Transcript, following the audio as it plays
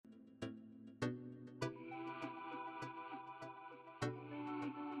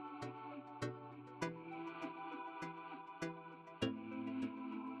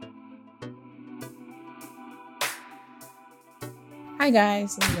Hi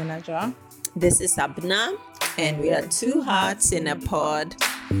guys, this is Najwa. This is Abna, and we are two hearts in a pod.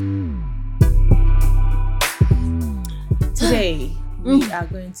 Today we are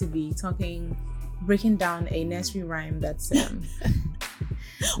going to be breaking down a nursery rhyme that's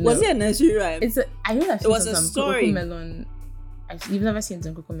Was it a nursery rhyme? I know that it was a story. Cocomelon. You've never seen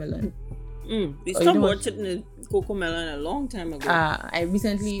some Cocomelon. We stopped watching the Cocomelon a long time ago. I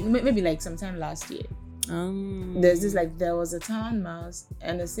recently, maybe like sometime last year. There was a town mouse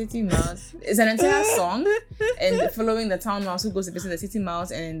and a city mouse. It's an entire song, and following the town mouse who goes to visit the city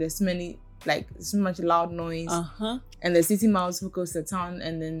mouse, and there's so much loud noise. And the city mouse who goes to the town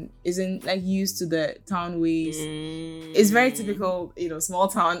and then isn't used to the town ways. It's very typical, small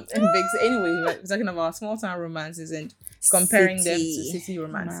town and big. Anyway, we're talking about small town romances and comparing them to city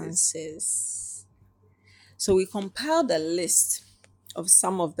romances. So we compiled a list of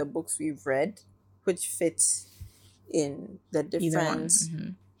some of the books we've read, which fit in the different.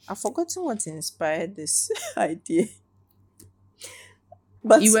 I've forgotten what inspired this idea.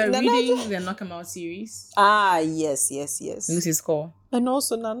 But you were reading the Knockamout series. Yes. Lucy's Call. And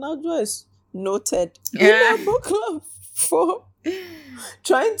also Nanajwa is noted in our book club for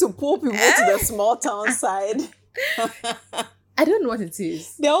trying to pull people to the small town side. I don't know what it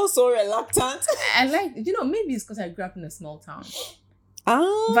is. They're all so reluctant. Maybe it's because I grew up in a small town.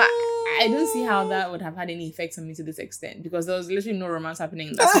 But I don't see how that would have had any effect on me to this extent, because there was literally no romance happening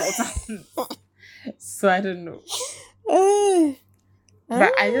in that small town. So I don't know.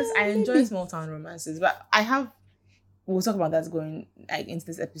 But I enjoy small town romances. But we'll talk about that going into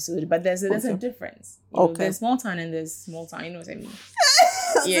this episode. But there's a difference. There's small town and there's small town. You know what I mean?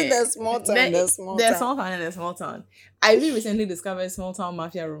 There's small town and there's small town. There's small town and there's small town. I really recently discovered small town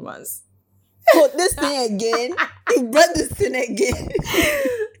mafia romance. Oh, this thing again? You brought this thing again?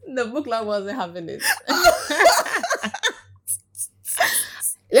 The book club wasn't having it.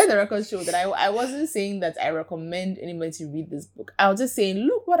 Let the record show that I wasn't saying that I recommend anybody to read this book. I was just saying,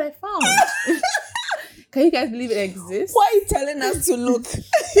 look what I found. Can you guys believe it exists? Why are you telling us to look?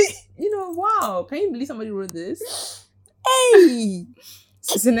 Wow. Can you believe somebody wrote this? Hey!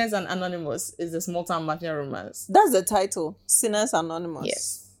 Sinners and Anonymous is the small town mafia romance. That's the title. Sinners Anonymous.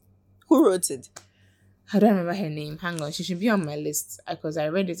 Yes. Who wrote it? I don't remember her name. Hang on. She should be on my list because I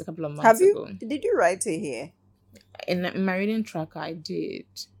read it a couple of months ago. Did you write it here? In my reading tracker, I did.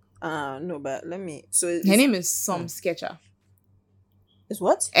 No, but let me. So her name is Som Sketcher. It's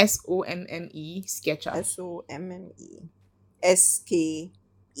what? SOMME Sketcher. SOMME SKETCHER.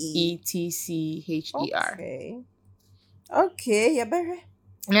 Okay, yeah, better.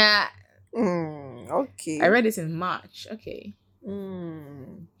 Yeah. Okay. I read it in March. Okay.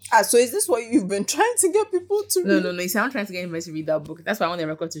 So is this what you've been trying to get people to read? No. You see, I'm trying to get anybody to read that book. That's why I want the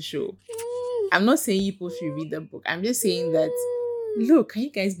record to show. I'm not saying people should read the book. I'm just saying that, look, can you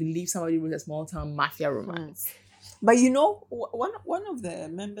guys believe somebody wrote a small town mafia romance? But one of the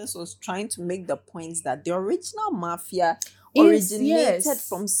members was trying to make the point that the original mafia originated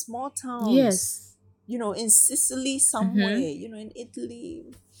from small towns. Yes. In Sicily somewhere, in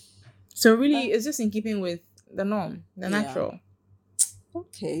Italy. So really, it's just in keeping with the norm, the natural.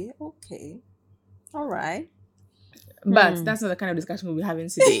 Okay. All right. But that's not the kind of discussion we'll be having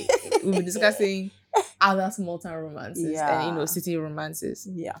today. We'll be discussing other small town romances and city romances.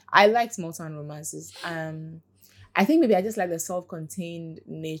 Yeah. I like small town romances. I think maybe I just like the self-contained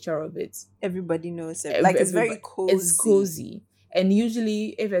nature of it. Everybody knows it. It's very cozy. It's cozy. And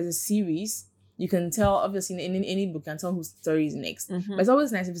usually if there's a series, you can tell, obviously, in any book, you can tell whose story is next. But it's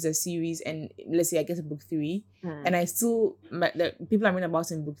always nice if it's a series and let's say I get to book 3 and I still, the people I'm reading about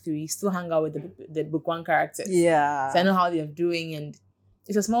in book 3 still hang out with the book 1 characters. Yeah. So I know how they're doing, and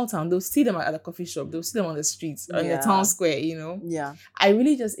it's a small town. They'll see them at the coffee shop. They'll see them on the streets or in the town square, Yeah.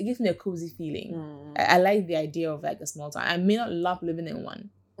 It gives me a cozy feeling. I like the idea of a small town. I may not love living in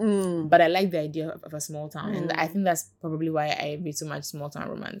one, but I like the idea of a small town. And I think that's probably why I read so much small town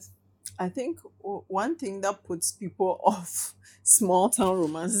romance. I think one thing that puts people off small town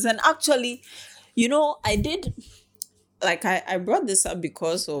romances, and actually, I did, I brought this up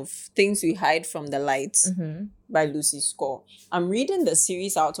because of Things We Hide from the Light by Lucy Score. I'm reading the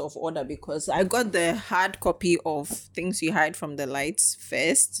series out of order because I got the hard copy of Things We Hide from the Light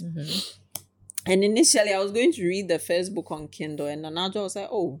first. And initially, I was going to read the first book on Kindle, and Nanajwa was like,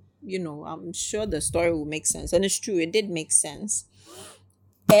 I'm sure the story will make sense. And it's true, it did make sense.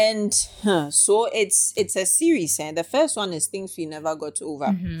 And so it's a series, and the first one is Things We Never Got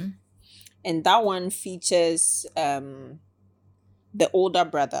Over. And that one features the older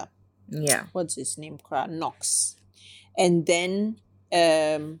brother. Yeah. What's his name? Knox. And then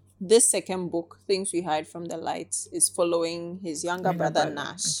this second book, Things We Hide from the Light, is following his younger brother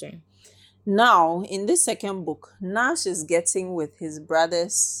Nash. Okay. Now, in this second book, Nash is getting with his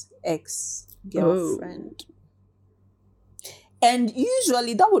brother's ex-girlfriend. And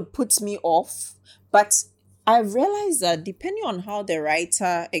usually that would put me off, but I've realized that depending on how the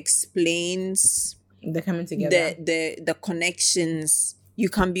writer explains they're coming together, the connections, you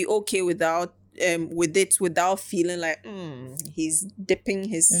can be okay with it without feeling like he's dipping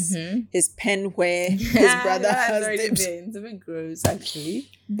his pen where his brother has dipped. It's a bit gross, actually,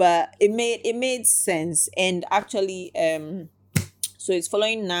 but it made sense. And actually, so it's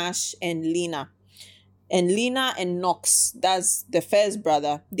following Nash and Lena. And Lena and Knox, that's the first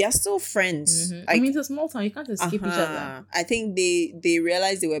brother, they are still friends. I mean, it's a small town, you can't escape each other. I think they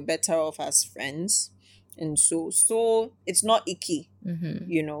realized they were better off as friends. And so it's not icky,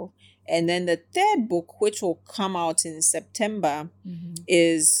 you know. And then the third book, which will come out in September,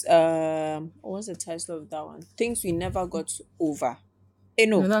 is what's the title of that one? Things We Never Got Over.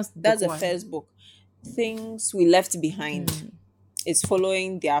 No, that's the first book. Things We Left Behind. It's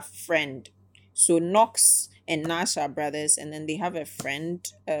following their friend. So Knox and Nash are brothers, and then they have a friend.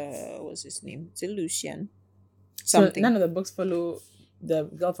 What's his name? Is it Lucian? Something. So none of the books follow the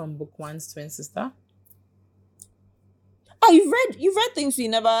girl from book one's twin sister. Oh, you've read Things We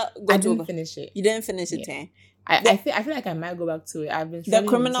Never Got Over. I didn't finish it. You didn't finish it, eh? I feel like I might go back to it. I've been the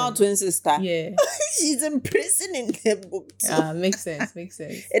criminal twin sister. Yeah. She's in prison in the book too. Yeah, makes sense.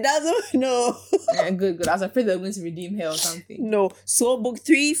 It doesn't no. Yeah, good. I was afraid they were going to redeem her or something. No. So book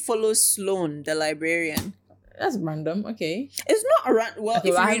 3 follows Sloane, the librarian. That's random. Okay. It's not random. Well, okay,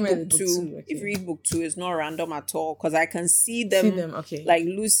 if you read book 2, if you read book 2, it's not random at all because I can see them. Okay. Like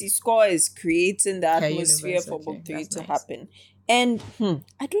Lucy Score is creating the atmosphere for book 3 to happen. And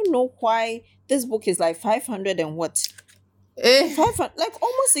I don't know why this book is like 500 and what? 500, like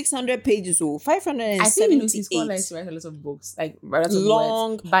almost 600 pages or 578. I think Lucy Score likes to write a lot of books, like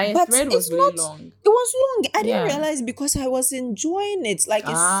long. By a thread was really long. It was long. I didn't realize because I was enjoying it. Like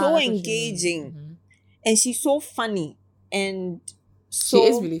it's so engaging. And she's so funny. And so she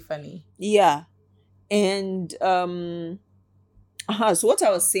is really funny. Yeah. And so what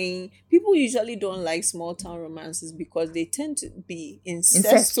I was saying, people usually don't like small town romances because they tend to be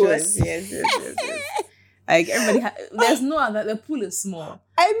incestuous. Yes. Like everybody, there's no other. The pool is small.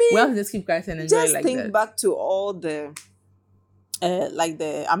 I mean, we have to just keep quiet and enjoy just like think that. back to all the like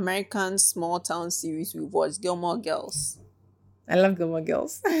the American small town series we've watched. Gilmore Girls. I love Gilmore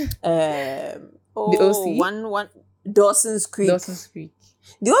Girls. The OC. One Dawson's Creek.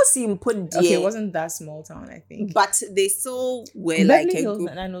 The OC put okay, it wasn't that small town, I think. But they still were Beverly like Hills, a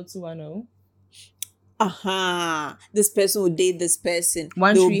group. 90210. This person will date this person.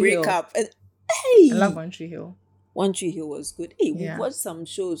 One They'll Tree break Hill. up. And, I love One Tree Hill. One Tree Hill was good. Hey, we watched some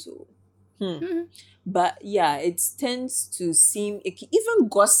shows. But yeah, it tends to seem icky. Even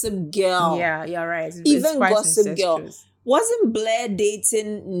Gossip Girl. Yeah, you're right. Even Gossip Girl. Wasn't Blair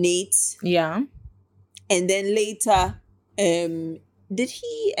dating Nate? Yeah. And then later, did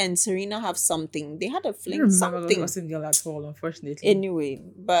he and Serena have something? They had a fling. I don't something. remember Gossip Girl at all, unfortunately. Anyway,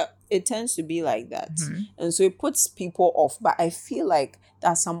 but it tends to be like that. And so it puts people off. But I feel like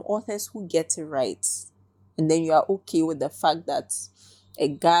there are some authors who get it right. And then you are okay with the fact that a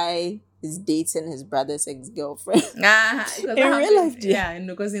guy is dating his brother's ex-girlfriend. In real life, yeah,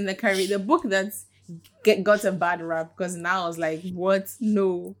 because in the book that got a bad rap, because now I was like, what?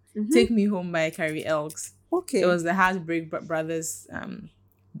 No. Take Me Home by Carrie Elks. Okay. It was the Heartbreak Brothers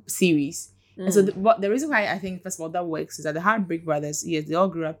series. And so the reason why I think, first of all, that works is that the Heartbreak Brothers, yes, they all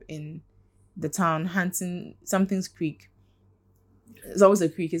grew up in the town, Hanson, something's Creek. It's always a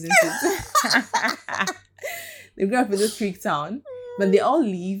creek, isn't it? They grew up in this creek town, but they all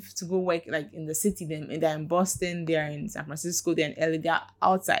leave to go work like in the city. They're in Boston, they're in San Francisco, they're in LA, they're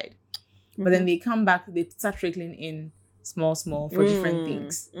outside. But then they come back, they start trickling in small for different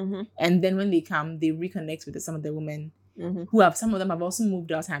things. And then when they come, they reconnect with some of the women some of them have also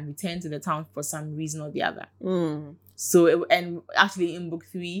moved out and returned to the town for some reason or the other. So, and actually in book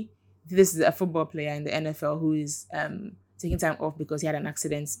 3, this is a football player in the NFL who is taking time off because he had an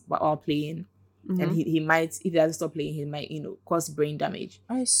accident while playing. And he might, if he doesn't stop playing, he might, cause brain damage.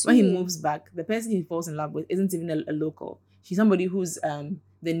 I see. When he moves back, the person he falls in love with isn't even a local. She's somebody who's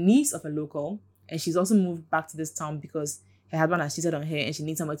the niece of a local, and she's also moved back to this town because her husband has cheated on her and she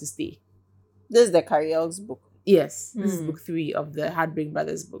needs somewhere to stay. This is the Carrie Elks book. Yes, this is book 3 of the Heartbreak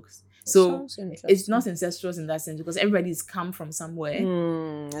Brothers books. So it's not incestuous in that sense because everybody's come from somewhere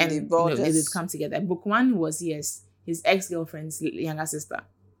and they've come together. Book 1 was, yes, his ex-girlfriend's younger sister.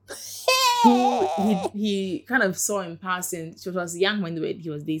 who he kind of saw in passing. She was young when he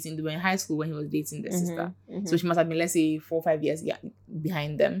was dating. They were in high school when he was dating their sister. So she must have been, let's say, 4 or 5 years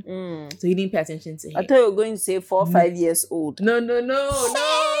behind them. So he didn't pay attention to her. I thought you were going to say 4 or 5 years old. No.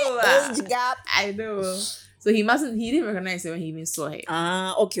 Age gap. I know. So he didn't recognize her when he even saw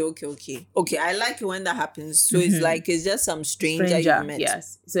her. Okay. Okay, I like it when that happens. So it's just some stranger you met.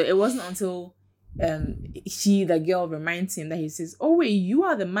 Yes. So it wasn't until the girl reminds him that he says, "Oh wait, you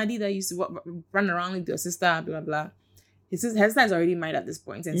are the Maddie that used to run around with your sister, blah blah." Her sister is already married at this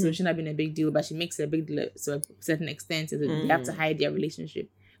point, and so it shouldn't have been a big deal, but she makes it a big deal to a certain extent, and so they have to hide their relationship.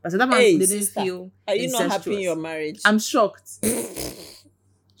 But so that man didn't feel. Are you not happy in your marriage? I'm shocked.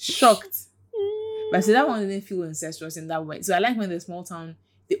 But so that one didn't feel incestuous in that way. So I like when the small town,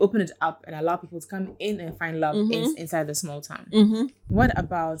 they open it up and allow people to come in and find love inside the small town. What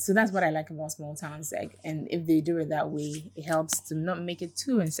about, so that's what I like about small towns. Like, and if they do it that way, it helps to not make it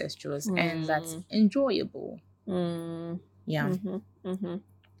too incestuous and that's enjoyable. Yeah.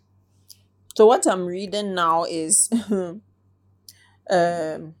 So what I'm reading now is,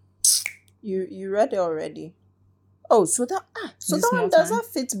 you read it already. Oh, so that one doesn't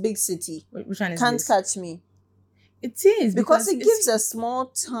fit big city. Which one is Can't this? Catch Me. It is because it gives a small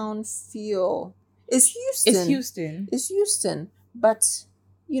town feel. It's Houston, but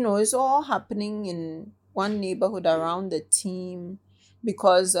it's all happening in one neighborhood around the team.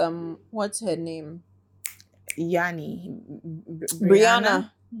 Because what's her name? Yanni,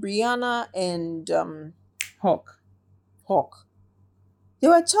 Brianna, and Hawk. They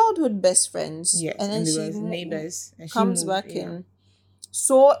were childhood best friends. Yes, and then they she were neighbors. And comes back in.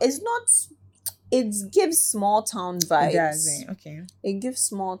 So it's not. It gives small town vibes. It does. Okay. It gives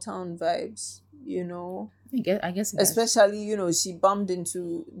small town vibes. I guess. Especially, she bumped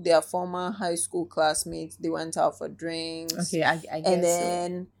into their former high school classmates. They went out for drinks. Okay, I guess. And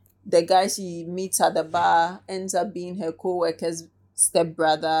then the guy she meets at the bar ends up being her co-worker's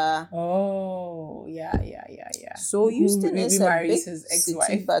stepbrother. Oh, yeah. So Houston is a big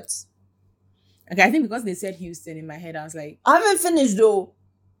city, but... Okay, I think because they said Houston in my head, I was like... I haven't finished, though.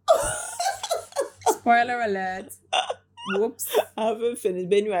 Spoiler alert. Whoops. I haven't finished.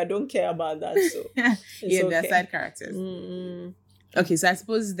 But anyway, I don't care about that, so... yeah, they're side characters. Okay, so I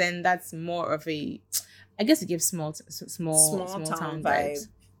suppose then that's more of a... I guess it gives small town vibes.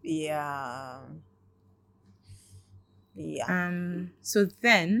 Yeah. So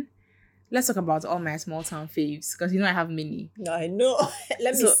then, let's talk about all my small town faves because I have many. I know.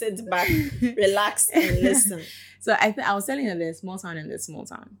 Let me sit back, relax, and listen. So I was telling you there's small town and there's small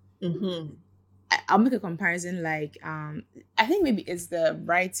town. I'll make a comparison. Like I think maybe it's the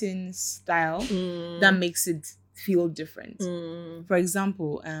writing style that makes it feel different. For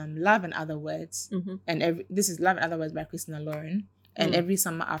example, Love and Other Words, and this is Love and Other Words by Christina Lauren, and Every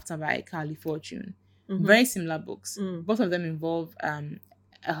Summer After by Carly Fortune. Very similar books. Both of them involve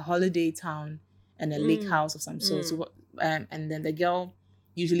a holiday town and a lake house of some sort. So, and then the girl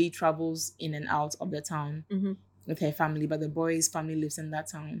usually travels in and out of the town with her family, but the boy's family lives in that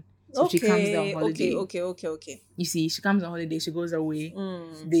town. So she comes there on holiday. Okay. You see, she comes on holiday, she goes away.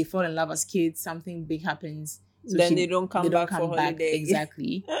 They fall in love as kids, something big happens. So then they don't come back for holiday.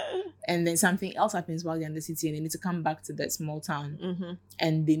 Exactly. And then something else happens while they're in the city and they need to come back to that small town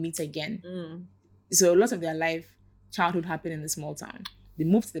and they meet again. So a lot of their childhood happened in the small town. They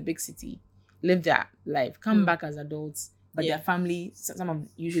moved to the big city, live their life, come back as adults, but their family,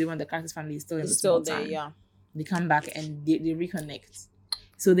 usually when the character's family is still in the small town. They come back and they reconnect.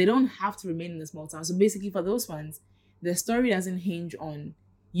 So they don't have to remain in the small town. So basically for those ones, the story doesn't hinge on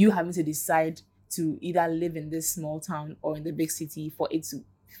you having to decide to either live in this small town or in the big city for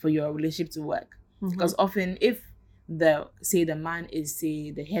your relationship to work. Because often if the man is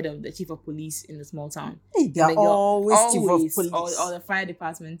the head of the chief of police in the small town, they're always chief of police or the fire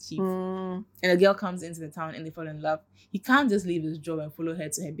department chief, and the girl comes into the town and they fall in love, he can't just leave his job and follow her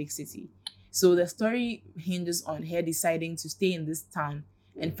to her big city. So the story hinges on her deciding to stay in this town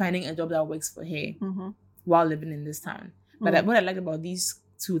and finding a job that works for her while living in this town. But what I like about these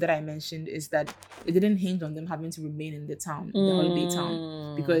two that I mentioned is that it didn't hinge on them having to remain in the town, the holiday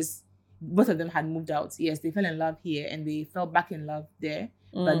town, because both of them had moved out. Yes, they fell in love here and they fell back in love there,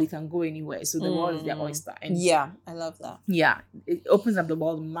 but they can go anywhere. So the world is their oyster. And I love that. Yeah, it opens up the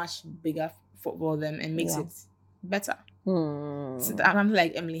world much bigger for them and makes it better. So I'm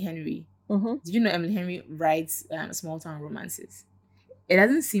like Emily Henry. Did you know Emily Henry writes small town romances? It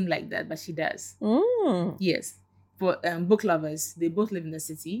doesn't seem like that, but she does. Yes. For book lovers, they both live in the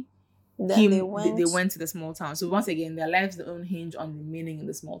city. Then they went to the small town. So once again, their lives don't hinge on remaining in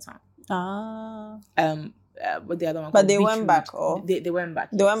the small town. what the other one. But they Beach went Read. back, or they went back.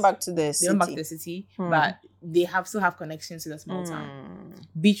 They went back to the They city. went back to the city, but they still have connections to the small town.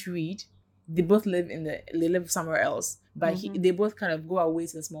 Beach Read. They both they live somewhere else, but they both kind of go away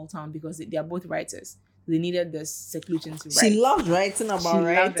to the small town because they are both writers. They needed the seclusion to write. She loved writing about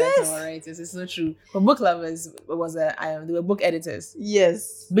writers. It's so true. For book lovers, they were book editors.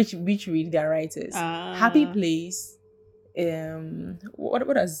 Yes. Beach Read, they are writers. Happy Place.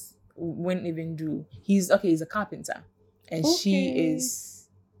 What does Win even do? He's a carpenter, and she is.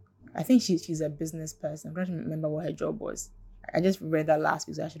 I think she's a business person. I'm trying to remember what her job was. I just read that last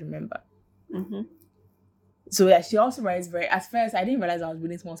week, so I should remember. So yeah, she also writes at first I didn't realize I was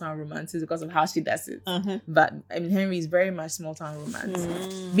reading small town romances because of how she does it. But I mean, Henry is very much small town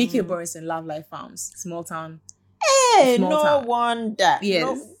romance. B.K. Boris Love Life Farms, small town. Hey, no wonder. Yes.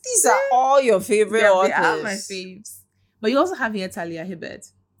 No, these are all your favorite authors. They are my faves. But you also have here Talia Hibbert.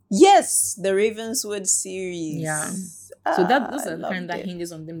 Yes, the Ravenswood series. Yeah. So those are the kind that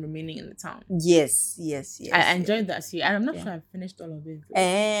hinges on them remaining in the town. Yes. I enjoyed that series. I'm not sure I finished all of it.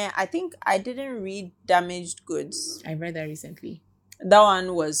 I think I didn't read Damaged Goods. I read that recently. That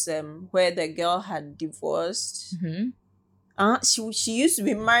one was where the girl had divorced. She used to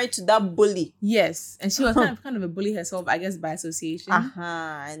be married to that bully. Yes, and she was kind of a bully herself, I guess, by association.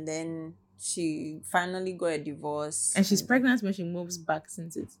 And then she finally got a divorce. And she's pregnant when she moves back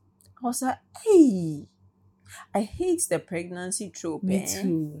since it. I was like, hey, I hate the pregnancy trope. Me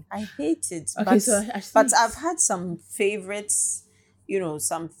too. I hate it. Okay, but I've had some favorites,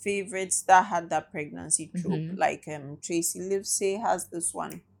 some favorites that had that pregnancy trope. Like Tracy Livesey has this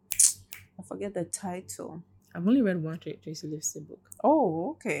one. I forget the title. I've only read one Tracy Livesey book.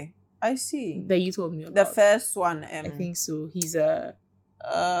 Oh, okay. I see. That you told me about. The first one. I think so. He's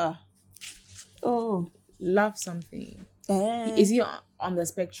Love something. Is he on the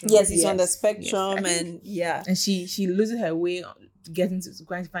spectrum? Yes, he's on the spectrum, and And she loses her way getting to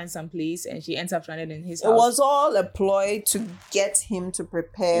going to find some place, and she ends up stranded in his house. It was all a ploy to get him to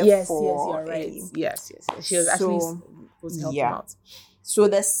prepare for. Yes, you're right. Yes. She was actually supposed to help him out. So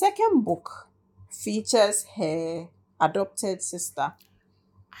the second book features her adopted sister.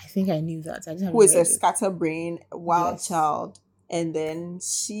 I think I knew that. I just who is a scatterbrain wild child, and then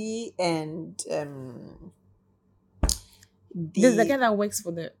she and there's the guy that works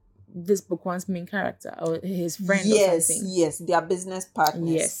for this book one's main character or his friend or something. Yes, they are business partners.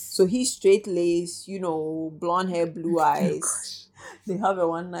 Yes. So he's straight-laced, blonde hair, blue eyes. They have a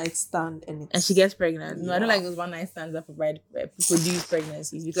one-night stand and she gets pregnant. No, I don't like those one-night stands that produce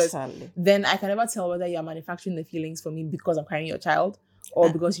pregnancies because then I can never tell whether you're manufacturing the feelings for me because I'm carrying your child or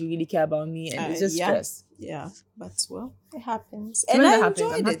because you really care about me, and it's just stress. Yeah, but well, it happens. And I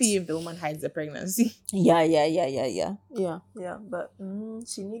enjoyed it. I'm happy if the woman hides the pregnancy. Yeah. But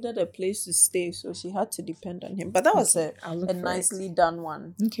she needed a place to stay, so she had to depend on him. But that was a nicely done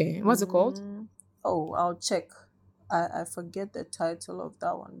one. Okay, what's it called? Oh, I'll check. I forget the title of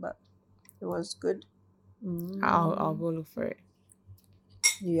that one, but it was good. I'll go look for it.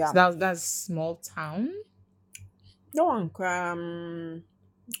 Yeah. So that's Small Town. No,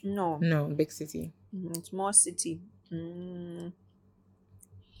 big city. Small city.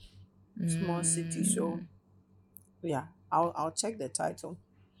 Small city. So yeah, I'll check the title.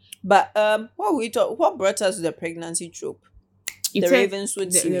 But what brought us to the pregnancy trope? The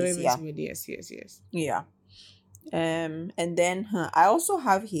Ravenswood series. The Ravenswood, yes. Yeah. And then I also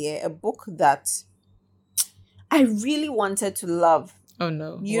have here a book that I really wanted to love. Oh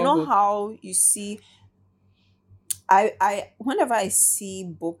no. You know how you see I whenever I see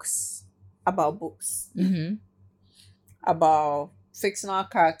books about books, about fictional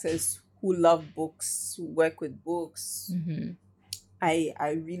characters who love books, who work with books, I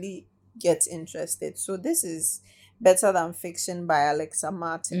really get interested. So this is Better Than Fiction by Alexa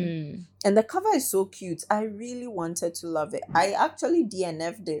Martin. And the cover is so cute. I really wanted to love it. I actually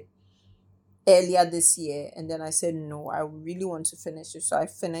DNF'd it earlier this year, and then I said no, I really want to finish it. So I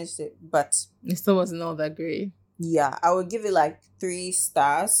finished it, but it still wasn't all that great. Yeah, I would give it like 3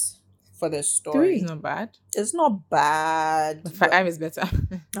 stars for the story. 3 is not bad. It's not bad. 5 is better.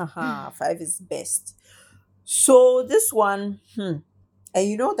 5 is best. So this one, and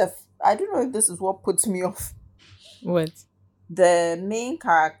I don't know if this is what puts me off. What? The main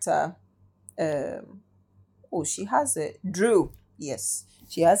character, she has a Drew. Yes,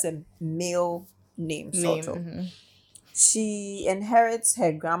 she has a male name, sort of. She inherits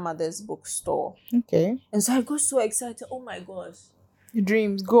her grandmother's bookstore. Okay. And so I got so excited. Oh my gosh.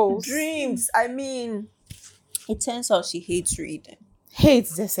 Goals. Dreams. I mean, it turns out she hates reading.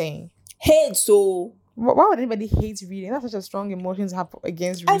 Hates the saying. Hates, so Why would anybody hate reading? That's such a strong emotion to have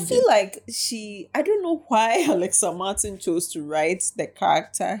against reading. I feel like I don't know why Alexa Martin chose to write the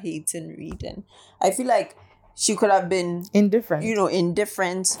character hating reading. I feel like she could have been indifferent,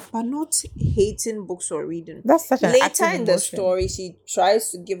 indifferent, but not hating books or reading. That's such an later in the story, she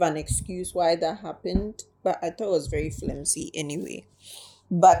tries to give an excuse why that happened, but I thought it was very flimsy anyway.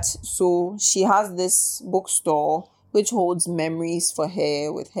 But so she has this bookstore which holds memories for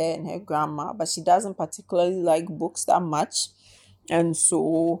her with her and her grandma, but she doesn't particularly like books that much. And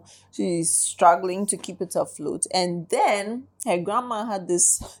so she's struggling to keep it afloat. And then her grandma had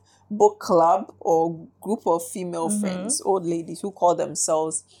this book club or group of female friends, old ladies, who call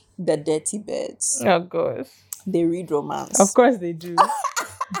themselves the Dirty Birds. Oh, gosh. They read romance. Of course they do.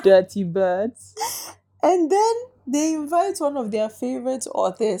 Dirty Birds. And then they invite one of their favorite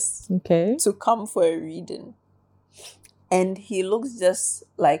authors to come for a reading. And he looks just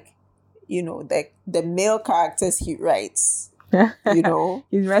like, the male characters he writes.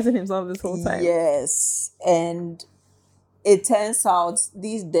 He's writing himself this whole time. Yes. And it turns out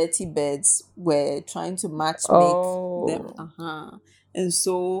these Dirty Birds were trying to matchmake them. And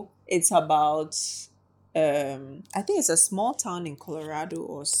so it's about, I think it's a small town in Colorado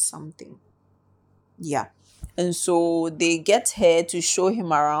or something. Yeah. And so they get her to show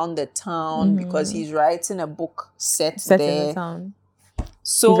him around the town because he's writing a book set there. In the town.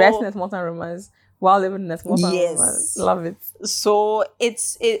 So he's writing a small town romance while living in a small town romance. Love it. So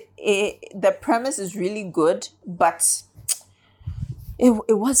the premise is really good, but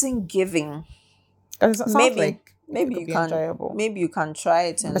it wasn't giving. Maybe you can enjoyable. Maybe you can try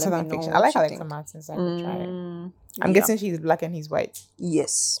it and let me know. I like Alexa Martin, so I could try it. I'm guessing she's black and he's white.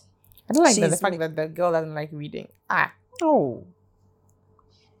 Yes. I don't like the fact that the girl doesn't like reading. Oh.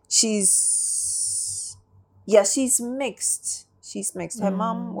 She's mixed. She's mixed. Her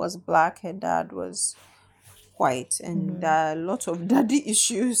mom was black, her dad was white, and there are a lot of daddy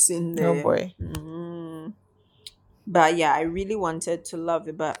issues in there. Oh boy. But yeah, I really wanted to love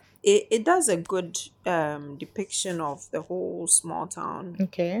it, but it does a good depiction of the whole small town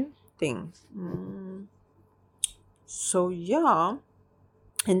thing. So yeah.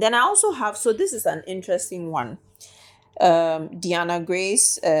 And then I also have, so this is an interesting one. Diana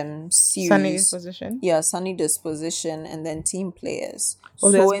Gray's series. Sunny Disposition. Yeah, Sunny Disposition, and then Teen Players.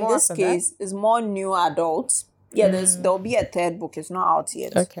 So in this case, it's more new adult. Yeah, there'll be a third book. It's not out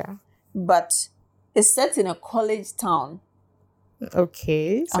yet. Okay. But it's set in a college town.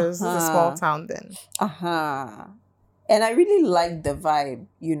 Okay. So this is a small town then. And I really like the vibe,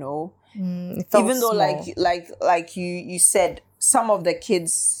 Even though like you said, some of the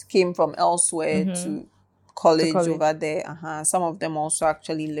kids came from elsewhere to college over there. Some of them also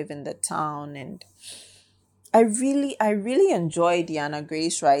actually live in the town, and I really enjoy Diana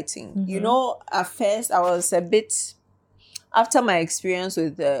Gray's writing. At first I was a bit, after my experience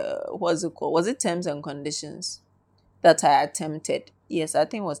with what's it called? Was it Terms and Conditions that I attempted? Yes, I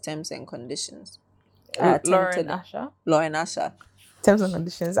think it was Terms and Conditions. Lauren Asher. Terms and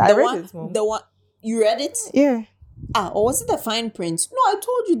Conditions. I read it. The one you read it? Yeah. Or was it the fine print? No, I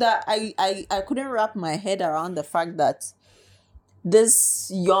told you that I couldn't wrap my head around the fact that this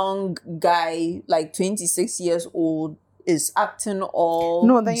young guy, like 26 years old, is acting all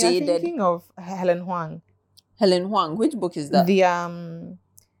No, then jaded. You're thinking of Helen Huang. Helen Huang. Which book is that? The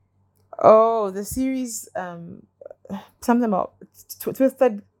the series something about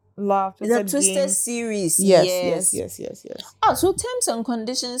Twisted Love. The Twisted series. Yes. So Terms and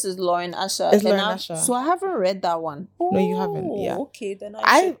Conditions is Lauren Asher. Asher. So I haven't read that one. No, you haven't. Yeah. Okay, then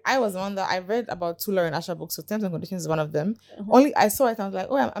I was one that I read about 2 Lauren Asher books. So Terms and Conditions is one of them. Only I saw it and I was like,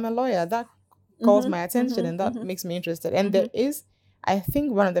 oh, I'm a lawyer. That calls my attention and that makes me interested. And there is, I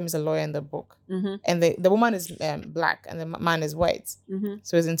think one of them is a lawyer in the book. And the woman is black and the man is white.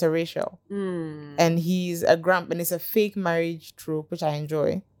 So it's interracial. And he's a grump and it's a fake marriage trope, which I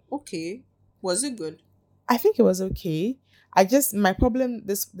enjoy. Okay. Was it good? I think it was okay. My problem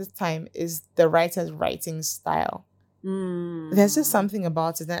this time is the writer's writing style. There's just something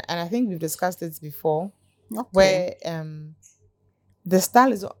about it, and I think we've discussed it before, where the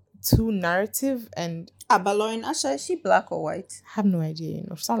style is too narrative and. But Lauren Asher, is she black or white? I have no idea.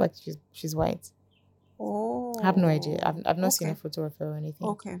 She sounds like she's white. Oh. I have no idea. I've not seen a photo of her or anything.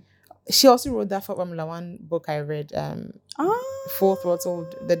 Okay. She also wrote that Formula One book I read, Full Throttle,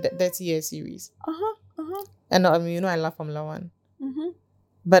 the 30-year series. And I love Formula One.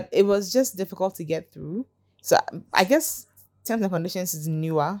 But it was just difficult to get through. So I guess Terms and Conditions is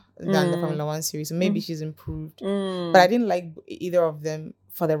newer than the Formula One series. So maybe she's improved. But I didn't like either of them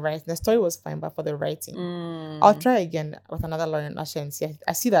for the writing. The story was fine, but for the writing. I'll try again with another Lauren Asher and see.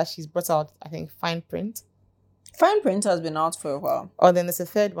 I see that she's brought out, I think, Fine Print. Fine Print has been out for a while. Oh, then there's a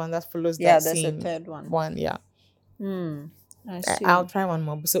third one that follows that Yeah, there's same a third one. yeah. I see. I'll try one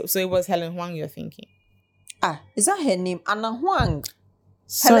more. So it was Helen Huang you're thinking. Is that her name? Anna Huang.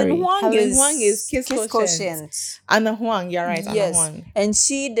 Sorry, Helen Huang is Kiss Quotient. Anna Huang, you're right. Yes. Anna Huang. And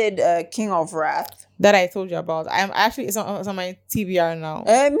she did King of Wrath. That I told you about. I'm actually it's on my TBR now.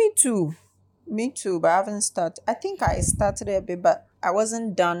 Me too, but I haven't started. I think I started a bit, but I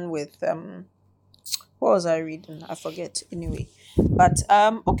wasn't done with what was I reading? I forget anyway. But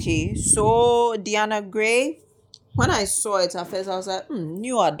okay, so Diana Gray, when I saw it at first I was like,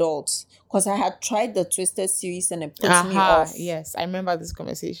 new adults, because I had tried the Twisted series and it put me off. Yes, I remember this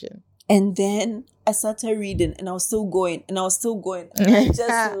conversation. And then I started reading and I was still going and I I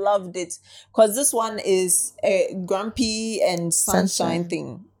just loved it. Because this one is a Grumpy and Sunshine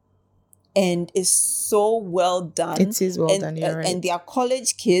thing. And it's so well done. It is well done, you're right. And they are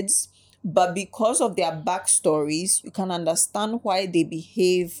college kids, but because of their backstories, you can understand why they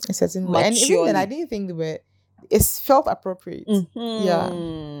behave a certain way. And even then, I didn't think it felt appropriate. Yeah.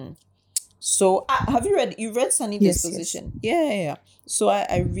 So have you read Sunny Disposition? Yes. Yeah. So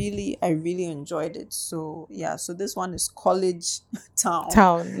I really enjoyed it. So yeah, so this one is college town,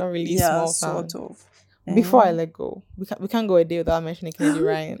 not really small town. Sort of. Before I let go, we can't go a day without mentioning Kennedy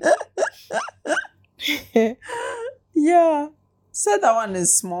Ryan. Yeah, so that one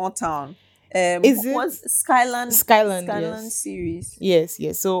is small town. Is it what's Skyland yes. series?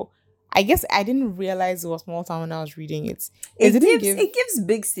 Yes. So I guess I didn't realize it was small town when I was reading it. It gives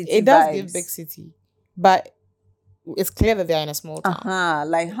big city. It does give big city, but it's clear that they are in a small town.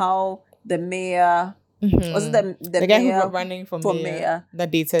 Like how the mayor was it the guy mayor who was running for mayor that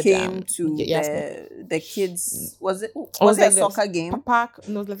dated came to the kids. Was it like a soccer game? Park?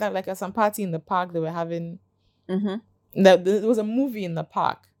 No, like some party in the park they were having. There was a movie in the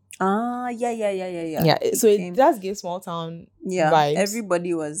park. Yeah. Yeah, so it does give small town vibes.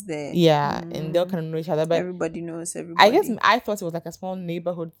 Everybody was there. Yeah, and they all kind of know each other. But everybody knows everybody. I guess I thought it was like a small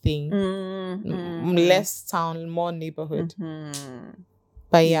neighborhood thing. Less town, more neighborhood.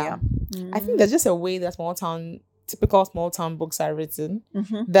 But yeah. I think there's just a way that typical small town books are written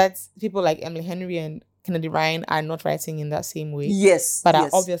that people like Emily Henry and Kennedy Ryan are not writing in that same way. Yes. But are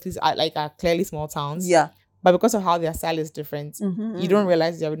obviously are clearly small towns. Yeah. But because of how their style is different, you don't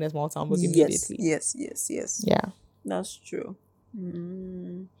realize they're in a small town book immediately. Yes. Yeah. That's true.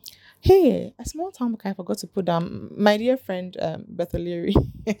 Hey, a small town book I forgot to put down. My dear friend, Beth O'Leary.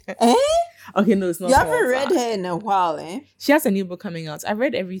 Okay, no, it's not. You haven't read her in a while, eh? She has a new book coming out. I've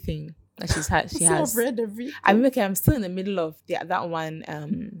read everything that she has. I've read everything. I'm still in the middle of that one.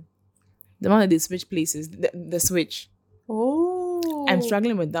 The one that they switch places. The switch. Oh. I'm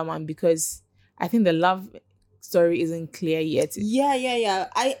struggling with that one because I think the love story isn't clear yet. Yeah.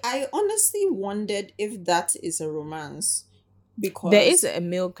 I honestly wondered if that is a romance, because there is a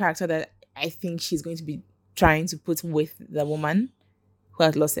male character that I think she's going to be trying to put with the woman who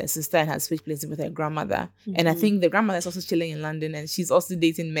has lost her sister and has switched places with her grandmother. And I think the grandmother is also chilling in London and she's also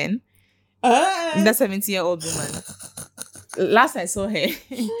dating men. That 70-year-old woman. Last I saw her,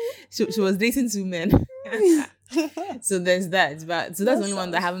 she was dating 2 men. So there's that. So that's the only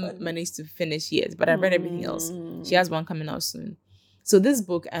one that I haven't managed to finish yet. But I've read everything else. She has one coming out soon. So this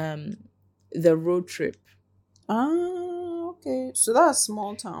book, The Road Trip. Okay. So that's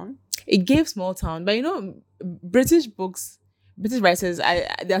small town. It gave small town. But British writers,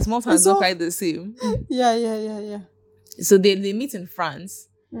 their small towns not quite the same. Yeah. So they meet in France.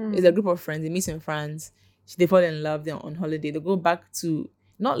 It's a group of friends. They meet in France. They fall in love. They're on holiday. They go back to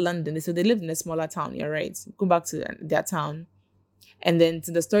not London. So they lived in a smaller town. You're right. Go back to their town, and then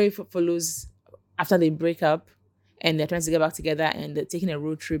the story follows after they break up, and they're trying to get back together, and they're taking a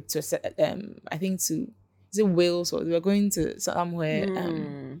road trip to I think is it Wales, or they were going to somewhere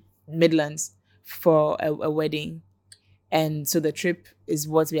Midlands for a wedding. And so the trip is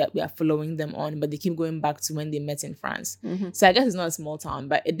what we are following them on, but they keep going back to when they met in France. So I guess it's not a small town,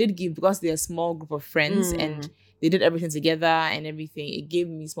 but it did give, because they're a small group of friends and they did everything together and everything, it gave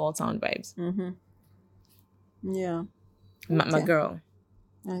me small town vibes. Yeah. My girl.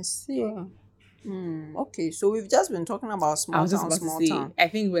 I see. Okay, so we've just been talking about small town. I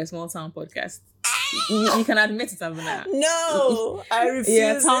think we're a small town podcast. You can admit it, Abuna. No, I refuse.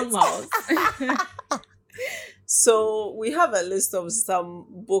 Yeah, town mouse. So we have a list of some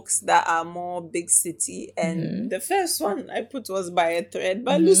books that are more big city, and the first one I put was By a Thread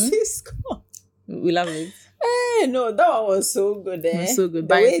by Lucy Scott. We love it. Hey, no, that one was so good. It was so good.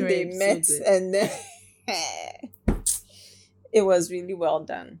 The way they met, and then It was really well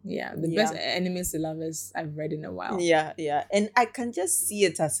done. Yeah, the best enemies to lovers I've read in a while. Yeah. And I can just see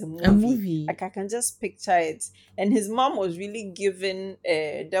it as a movie. A movie. Like I can just picture it. And his mom was really giving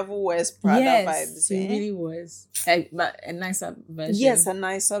Devil Wears Prada vibes. He really was. But a nicer version. Yes, a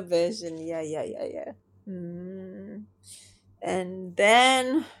nicer version. Yeah. And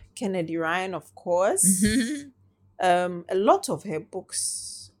then Kennedy Ryan, of course. A lot of her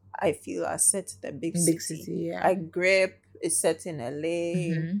books, I feel, are set in the big city. Yeah. Like Grip is set in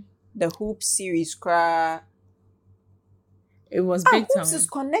LA. The Hoop series, it was big town. Hoops is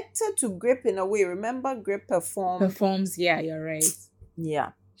connected to Grip in a way. Remember, Grip performs. Yeah, you're right.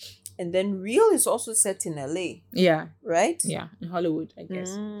 Yeah, and then Real is also set in LA. Yeah, right. Yeah, in Hollywood, I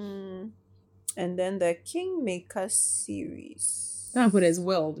guess. And then the Kingmaker series. Don't put it as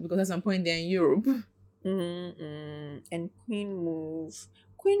World because at some point they're in Europe. And Queen Move.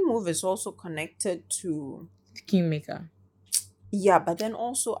 Queen Move is also connected to Kingmaker. Yeah, but then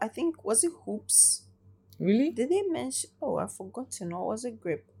also I think was it Hoops? Really? Did they mention? Oh, I've forgotten. Or was it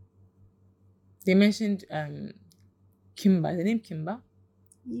Grip? They mentioned Kimba. The name Kimba?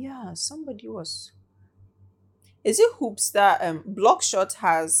 Yeah, somebody was. Is it Hoops that Blockshot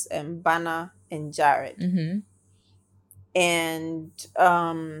has Banner and Jared? And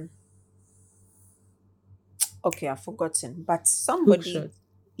okay, I've forgotten. But somebody Hoopshot.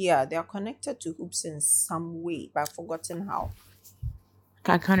 Yeah, they are connected to Hoops in some way, but I've forgotten how.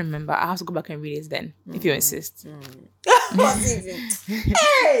 I can't remember. I have to go back and read it then, if you insist.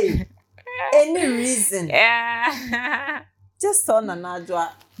 Hey! Any reason? Yeah. Just saw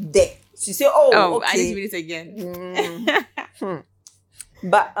Nanadwa there. She said, oh, okay. I need to read it again.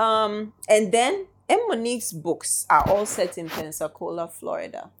 But, and then Monique's books are all set in Pensacola,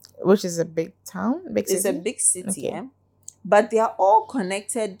 Florida. Which is a big town? It's a big city, okay. But they are all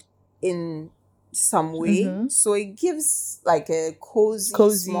connected in some way, so it gives like a cozy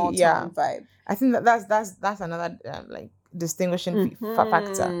small town vibe. I think that's another like distinguishing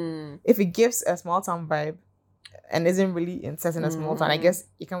factor. If it gives a small town vibe and isn't really set in a small town, I guess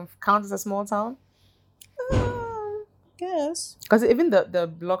it can count as a small town. Yes, because even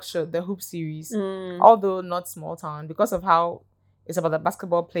the Blockshot, the Hoop series, although not small town, because of how it's about the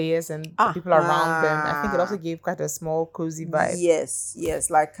basketball players and the people around them, I think it also gave quite a small, cozy vibe. Yes,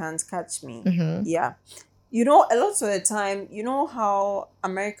 like Can't Catch Me. Yeah. You know, a lot of the time, you know how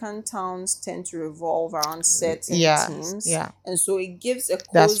American towns tend to revolve around certain teams? Yeah. And so it gives a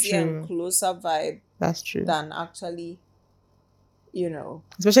cozy and closer vibe. That's true. Than actually, you know.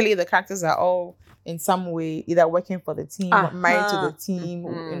 Especially if the characters are all in some way either working for the team, married to the team,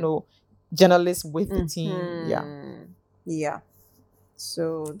 you know, journalists with the team. Yeah.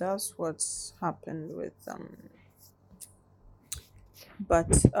 So that's what's happened with them. But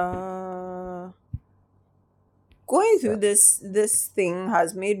going through this thing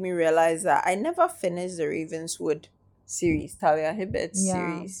has made me realize that I never finished the Ravenswood series, Talia Hibbert's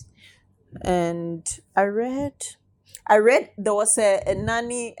series. And I read there was a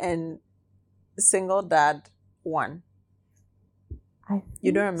nanny and single dad one.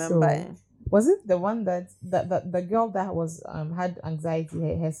 You don't remember it? Was it the one that the girl that was had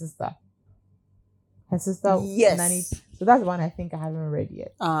anxiety, her sister? Her sister, yes. Nanny. So that's the one I think I haven't read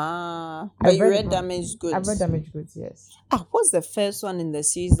yet. But you read Damaged Goods. I've read Damaged Goods, yes. What's the first one in the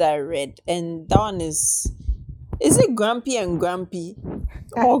series that I read? And that one is it Grumpy and Grumpy?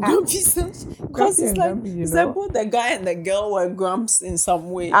 Or Grumpy? Because it's like both the guy and the girl were grumps in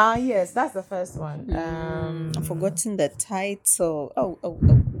some way. Yes, that's the first one. I've forgotten the title.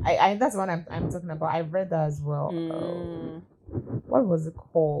 I that's the one I'm talking about. I've read that as well. What was it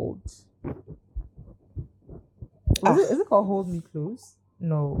called? Is it called Hold Me Close?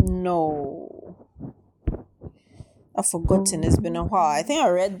 No. I've forgotten. It's been a while. I think I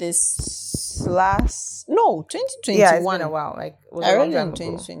read this 2021. Yeah, it's been a while. I read it in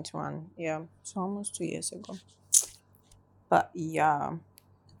 2021. Yeah, it's almost 2 years ago. But yeah.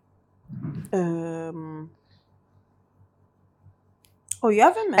 You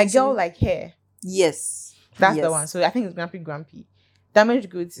haven't mentioned A Girl Like Her. Yes. That's the one. So I think it's Grumpy. Damaged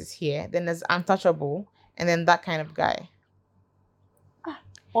Goods is here. Then there's Untouchable. And then That Kind of Guy.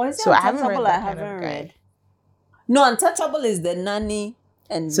 Is it Untouchable? I haven't read. No, Untouchable is the nanny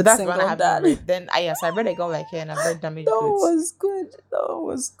and so that's the single one I dad. haven't read. Then I read A Girl Like Her and I read Damaged Goods. That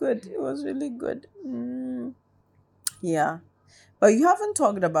was good. It was really good. Yeah. But you haven't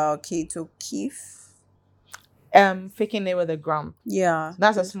talked about Kate O'Keefe. Faking It with a Grump. Yeah.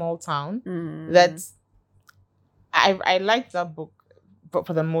 That's a small town. That's I liked that book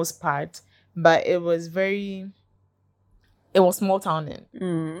for the most part, but it was small towning.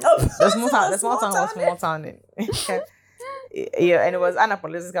 The The small town was small towning. Yeah, and it was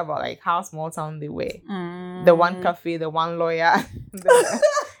unapologetic about like how small town they were. The one cafe, the one lawyer,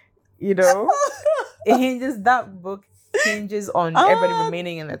 you know. That book hinges on everybody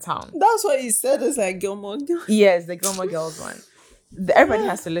remaining in the town. That's what he said. It's like Gilmore Girls. Yes, the Gilmore Girls one. Everybody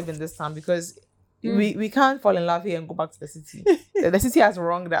has to live in this town because we can't fall in love here and go back to the city. The city has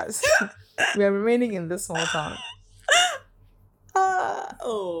wronged us. We are remaining in this small town.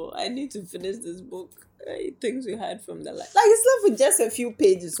 I need to finish this book. Things we had from the life. Like, it's left with just a few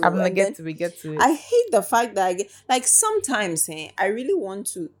pages. I'm gonna get to it. I hate the fact that like sometimes I really want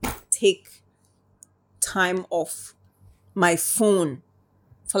to take time off my phone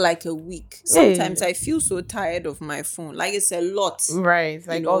for like a week. Sometimes I feel so tired of my phone. Like, it's a lot. Right.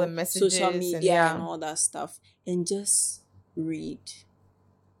 Like all the messages. Social media and all that stuff. And just read.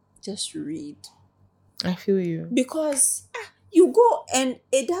 Just read. I feel you. Because you go, and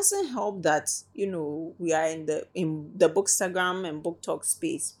it doesn't help that, we are in the Bookstagram and Book Talk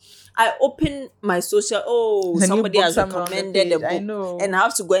space. I open my social, somebody has recommended a book. I know. And I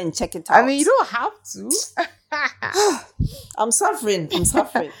have to go and check it out. I mean, you don't have to. I'm suffering.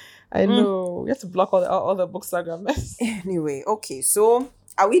 I know. You have to block all the Bookstagrammers. Anyway, okay, so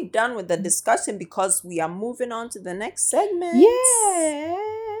are we done with the discussion? Because we are moving on to the next segment. Yeah.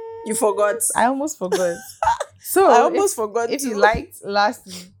 You forgot. I almost forgot. So I almost forgot. If you liked last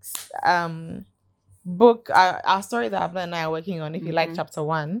week's book, our story that Abna and I are working on, if you like chapter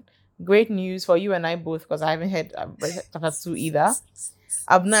 1, great news for you and I both, because I haven't read chapter 2 either.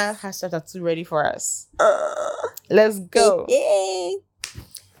 Abna has chapter 2 ready for us. Let's go. Yay.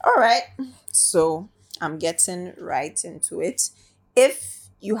 All right. So I'm getting right into it. If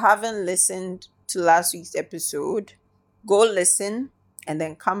you haven't listened to last week's episode, go listen and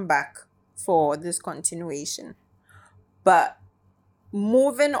then come back for this continuation. But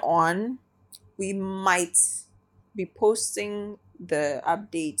moving on, we might be posting the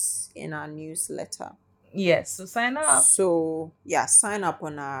updates in our newsletter. Yes, so sign up. So yeah, sign up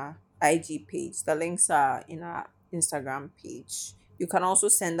on our IG page. The links are in our Instagram page. You can also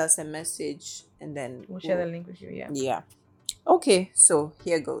send us a message and then we'll share the link with you. Yeah. Okay, so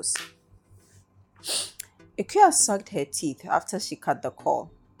here goes. Ikea sucked her teeth after she cut the call.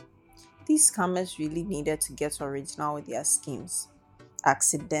 These scammers really needed to get original with their schemes.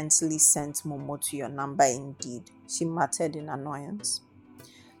 Accidentally sent Momo to your number indeed, she muttered in annoyance.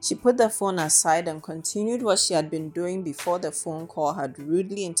 She put the phone aside and continued what she had been doing before the phone call had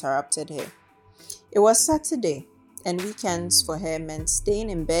rudely interrupted her. It was Saturday, and weekends for her meant staying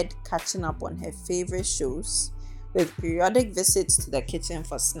in bed catching up on her favorite shows, with periodic visits to the kitchen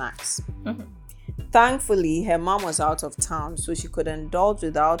for snacks. Thankfully, her mom was out of town, so she could indulge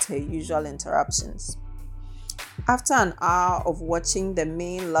without her usual interruptions. After an hour of watching the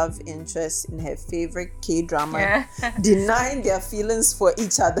main love interest in her favorite K-drama denying their feelings for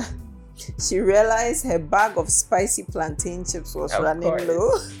each other, she realized her bag of spicy plantain chips was running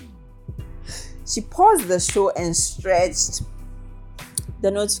low. She paused the show and stretched.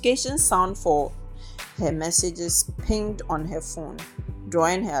 The notification sound for her messages pinged on her phone,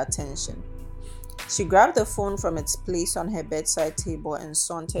 drawing her attention. She grabbed the phone from its place on her bedside table and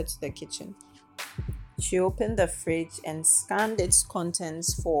sauntered to the kitchen. She opened the fridge and scanned its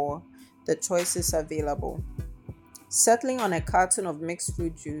contents for the choices available. Settling on a carton of mixed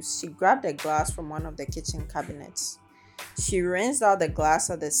fruit juice, she grabbed a glass from one of the kitchen cabinets. She rinsed out the glass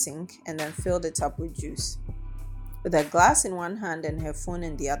at the sink and then filled it up with juice. With a glass in one hand and her phone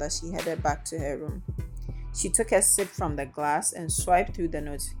in the other, she headed back to her room. She took a sip from the glass and swiped through the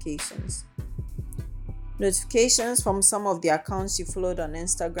notifications. Notifications from some of the accounts she followed on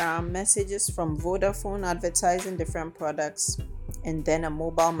Instagram, messages from Vodafone advertising different products, and then a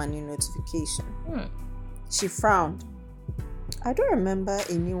mobile money notification. She frowned. I don't remember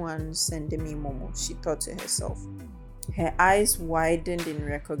anyone sending me Momo, she thought to herself. Her eyes widened in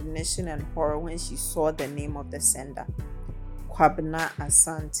recognition and horror when she saw the name of the sender, Kwabena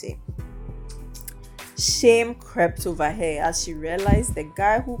Asante. Shame crept over her as she realized the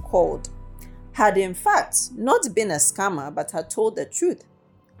guy who called had in fact not been a scammer but had told the truth.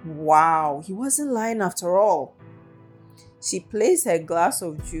 Wow, he wasn't lying after all. She placed her glass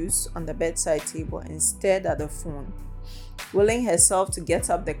of juice on the bedside table and stared at the phone, willing herself to get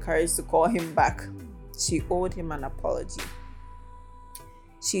up the courage to call him back. She owed him an apology.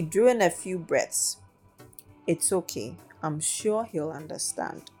 She drew in a few breaths. It's okay. I'm sure he'll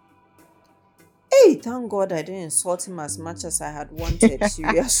understand. Hey, thank God I didn't insult him as much as I had wanted, she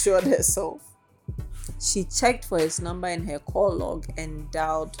reassured herself. She checked for his number in her call log and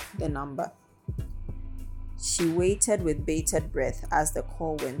dialed the number. She waited with bated breath as the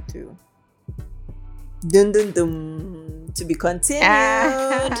call went through. Dun dun dun. To be continued.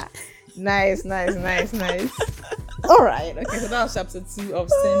 Nice. All right. Okay, so that was chapter 2 of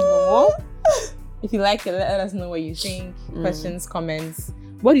Send Momo. If you like it, let us know what you think. Questions, comments.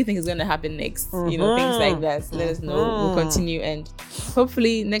 What do you think is going to happen next? Things like that. Let us know. We'll continue, and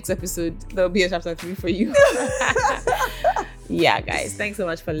hopefully next episode there'll be a chapter 3 for you. Yeah, guys. Thanks so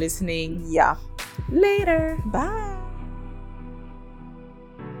much for listening. Yeah. Later. Bye.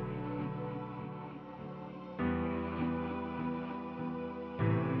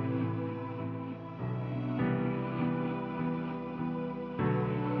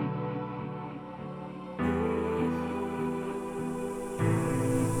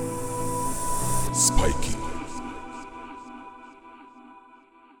 Spiky.